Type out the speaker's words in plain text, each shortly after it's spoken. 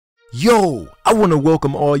Yo, I want to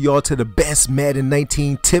welcome all y'all to the best Madden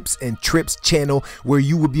 19 tips and trips channel, where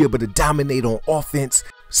you will be able to dominate on offense,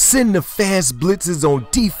 send the fast blitzes on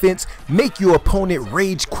defense, make your opponent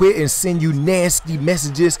rage quit and send you nasty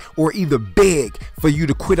messages, or either beg for you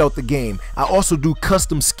to quit out the game. I also do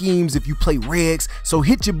custom schemes if you play regs, so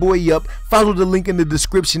hit your boy up, follow the link in the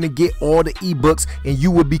description to get all the ebooks, and you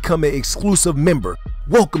will become an exclusive member.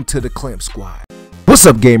 Welcome to the Clamp Squad. What's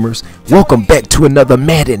up, gamers? Welcome back to another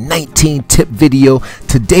Madden 19 tip video.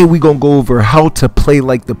 Today we're gonna go over how to play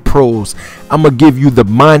like the pros. I'm gonna give you the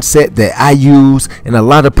mindset that I use and a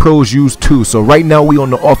lot of pros use too. So right now we on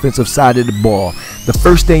the offensive side of the ball. The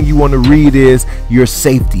first thing you want to read is your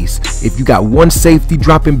safeties. If you got one safety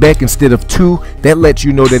dropping back instead of two, that lets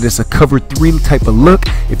you know that it's a cover 3 type of look.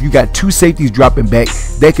 If you got two safeties dropping back,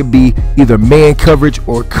 that could be either man coverage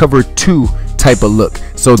or cover 2 type of look.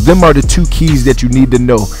 So them are the two keys that you need to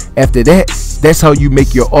know. After that, that's how you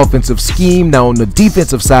make your offensive scheme. Now on the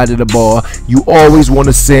defensive side of the ball, you always want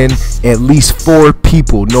to send at least 4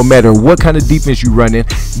 people. No matter what kind of defense you running,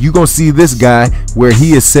 you're gonna see this guy where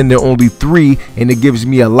he is sending only 3, and it gives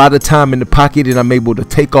me a lot of time in the pocket and I'm able to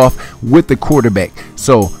take off with the quarterback.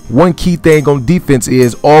 So one key thing on defense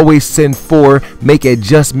is always send 4, make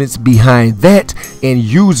adjustments behind that, and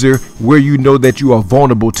user where you know that you are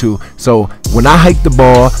vulnerable to. So when I hike the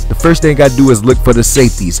ball, the first thing I do is look for the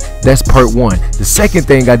safeties. That's part 1. The second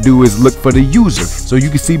thing I do is look for the user. So you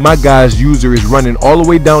can see my guy's user is running all the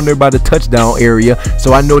way down there by the touchdown area,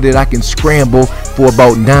 so I know that I can scramble for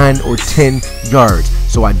about 9 or 10 yards.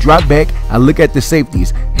 So I drop back, I look at the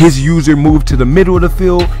safeties. His user moved to the middle of the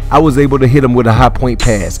field. I was able to hit him with a high point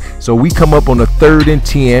pass. So we come up on a 3rd and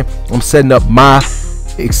 10. I'm setting up my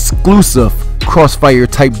exclusive crossfire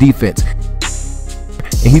type defense,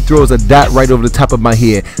 and he throws a dot right over the top of my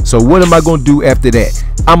head. So what am I going to do after that?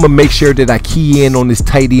 I'm going to make sure that I key in on his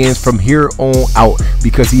tight ends from here on out,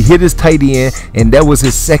 because he hit his tight end and that was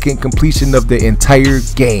his 2nd completion of the entire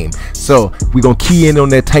game. So we're going to key in on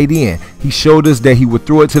that tight end. He showed us that he would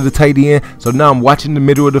throw it to the tight end. So now I'm watching the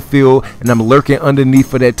middle of the field and I'm lurking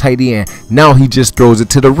underneath for that tight end. Now he just throws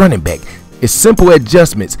it to the running back. It's simple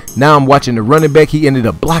adjustments. Now I'm watching the running back. He ended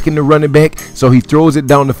up blocking the running back, so he throws it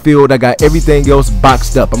down the field. I got everything else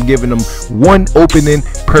boxed up. I'm giving him 1 opening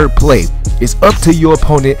per play. It's up to your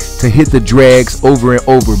opponent to hit the drags over and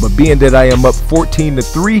over, but being that I am up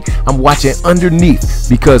 14-3, I'm watching underneath,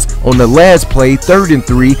 because on the last play, 3rd and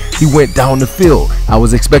 3, he went down the field. I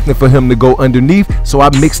was expecting for him to go underneath, so I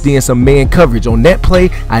mixed in some man coverage. On that play,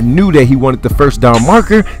 I knew that he wanted the 1st down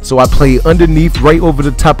marker, so I played underneath right over the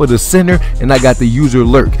top of the center, and I got the user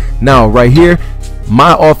lurk. Now right here,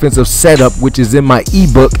 my offensive setup, which is in my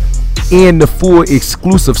ebook, and the full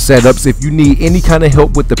exclusive setups. If you need any kind of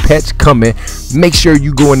help with the patch coming, make sure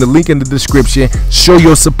you go in the link in the description, show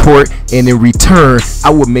your support, and in return I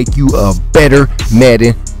will make you a better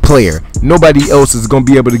Madden player. Nobody else is going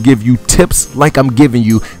to be able to give you tips like I'm giving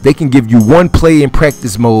you. They can give you one play in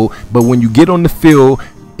practice mode, but when you get on the field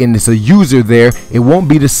and it's a user there, it won't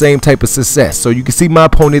be the same type of success. So you can see my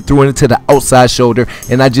opponent throwing it to the outside shoulder,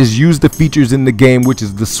 and I just used the features in the game, which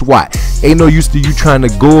is the SWAT. Ain't no use to you trying to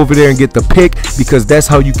go over there and get the pick, because that's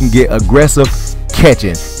how you can get aggressive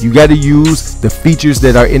catching. You got to use the features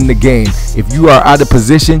that are in the game. If you are out of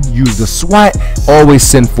position, use the SWAT. Always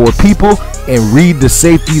send 4 people and read the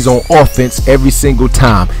safeties on offense every single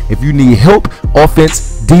time. If you need help,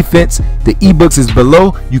 offense, defense, the ebooks is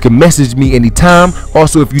below. You can message me anytime.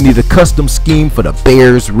 Also, if you need a custom scheme for the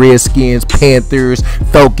Bears, Redskins, Panthers,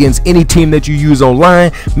 Falcons, any team that you use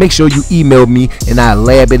online, make sure you email me and I'll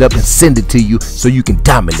lab it up and send it to you so you can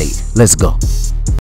dominate. Let's go.